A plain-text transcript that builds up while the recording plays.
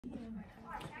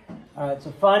All right,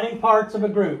 so finding parts of a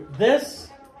group. This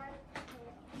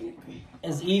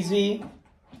is easy.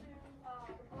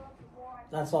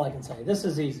 That's all I can say. This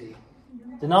is easy.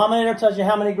 Denominator tells you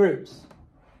how many groups.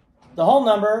 The whole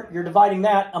number, you're dividing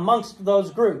that amongst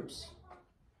those groups.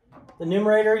 The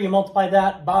numerator, you multiply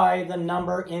that by the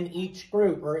number in each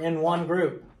group or in one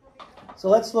group. So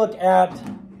let's look at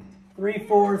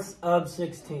 3/4 of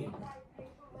 16.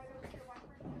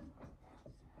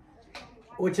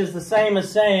 Which is the same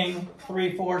as saying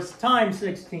 3/4 times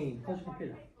 16.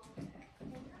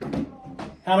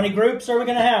 How many groups are we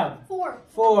going to have? 4.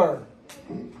 4.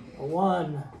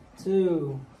 1,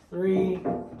 2, 3,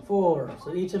 4.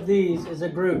 So each of these is a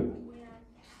group.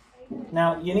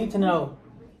 Now you need to know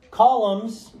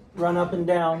columns run up and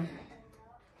down.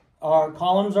 Our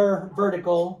columns are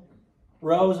vertical,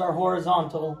 rows are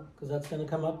horizontal, because that's going to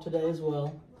come up today as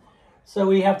well. So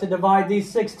we have to divide these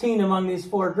 16 among these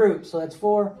 4 groups. So that's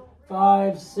 4,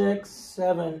 5, 6,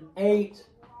 7, 8,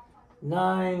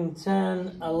 9,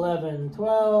 10, 11,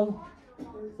 12,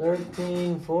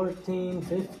 13, 14,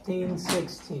 15,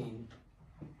 16.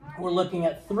 We're looking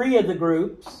at 3 of the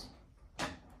groups.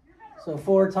 So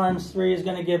 4 times 3 is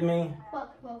going to give me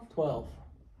 12.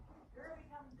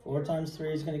 4 times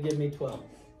 3 is going to give me 12.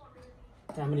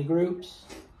 How many groups?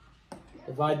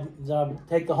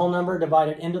 Take the whole number, divide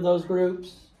it into those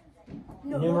groups.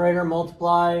 Numerator,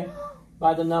 multiply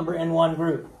by the number in one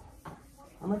group.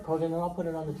 I'm recording it. I'll put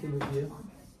it on the tube of you.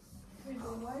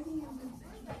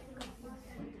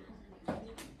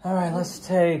 All right, let's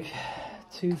take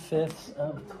 2/5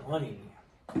 of 20.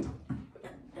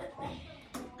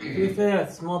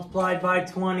 2/5 multiplied by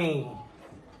 20.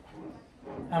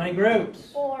 How many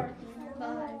groups? 4,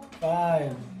 5.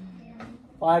 5.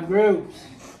 5 groups.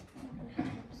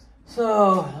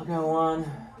 So, I'll go 1,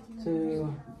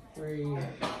 2, 3,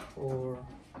 4,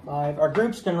 5. Our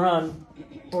groups can run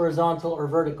horizontal or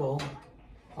vertical.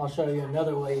 I'll show you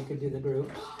another way you could do the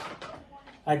groups.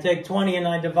 I take 20 and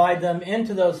I divide them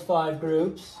into those 5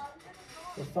 groups.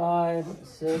 So 5,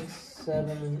 6,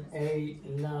 7, 8,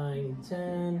 9,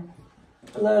 10,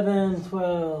 11,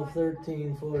 12,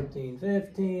 13, 14,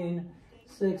 15,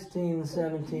 16,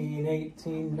 17,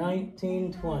 18,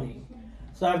 19, 20.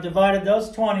 So I've divided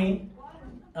those 20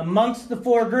 amongst the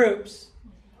 4 groups.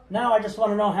 Now I just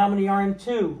want to know how many are in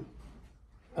 2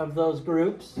 of those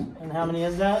groups. And how many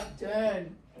is that?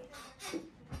 10.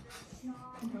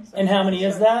 And how many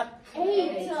is that?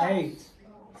 8. 8.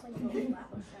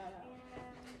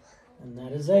 And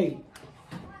that is 8.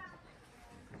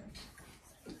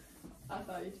 I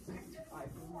thought you said 5.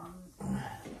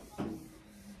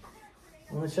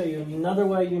 I'm going to show you another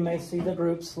way you may see the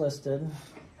groups listed.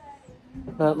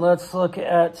 But let's look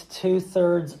at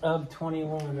 2/3 of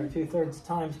 21, or 2/3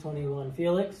 times 21.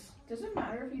 Felix? Does it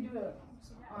matter if you do it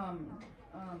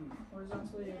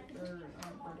horizontally or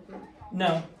vertically?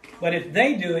 No. But if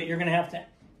they do it, you're going to have to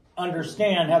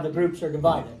understand how the groups are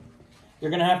divided. You're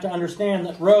going to have to understand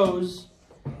that rows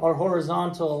are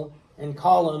horizontal and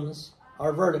columns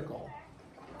are vertical.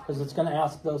 Because it's going to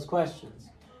ask those questions.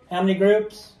 How many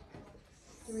groups?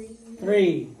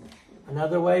 3.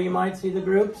 Another way you might see the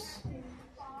groups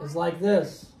is like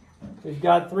this. We've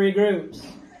got 3 groups.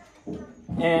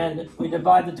 And we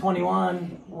divide the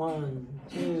 21. 1,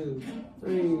 2,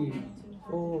 3,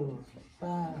 4,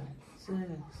 5,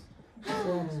 6,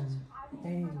 7,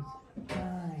 8,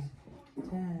 9,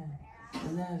 10,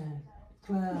 11,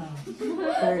 12,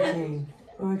 13,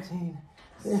 14,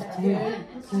 15,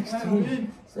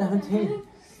 16, 17,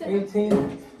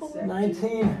 18,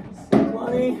 19,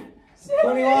 20,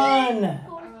 21.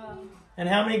 And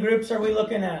how many groups are we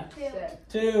looking at?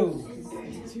 2.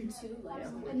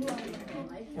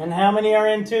 And how many are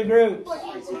in 2 groups?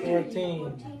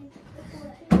 14.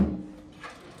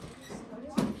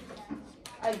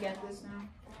 I get this now.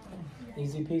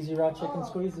 Easy peasy, raw chicken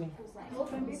squeezy.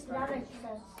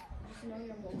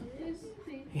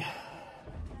 Yeah.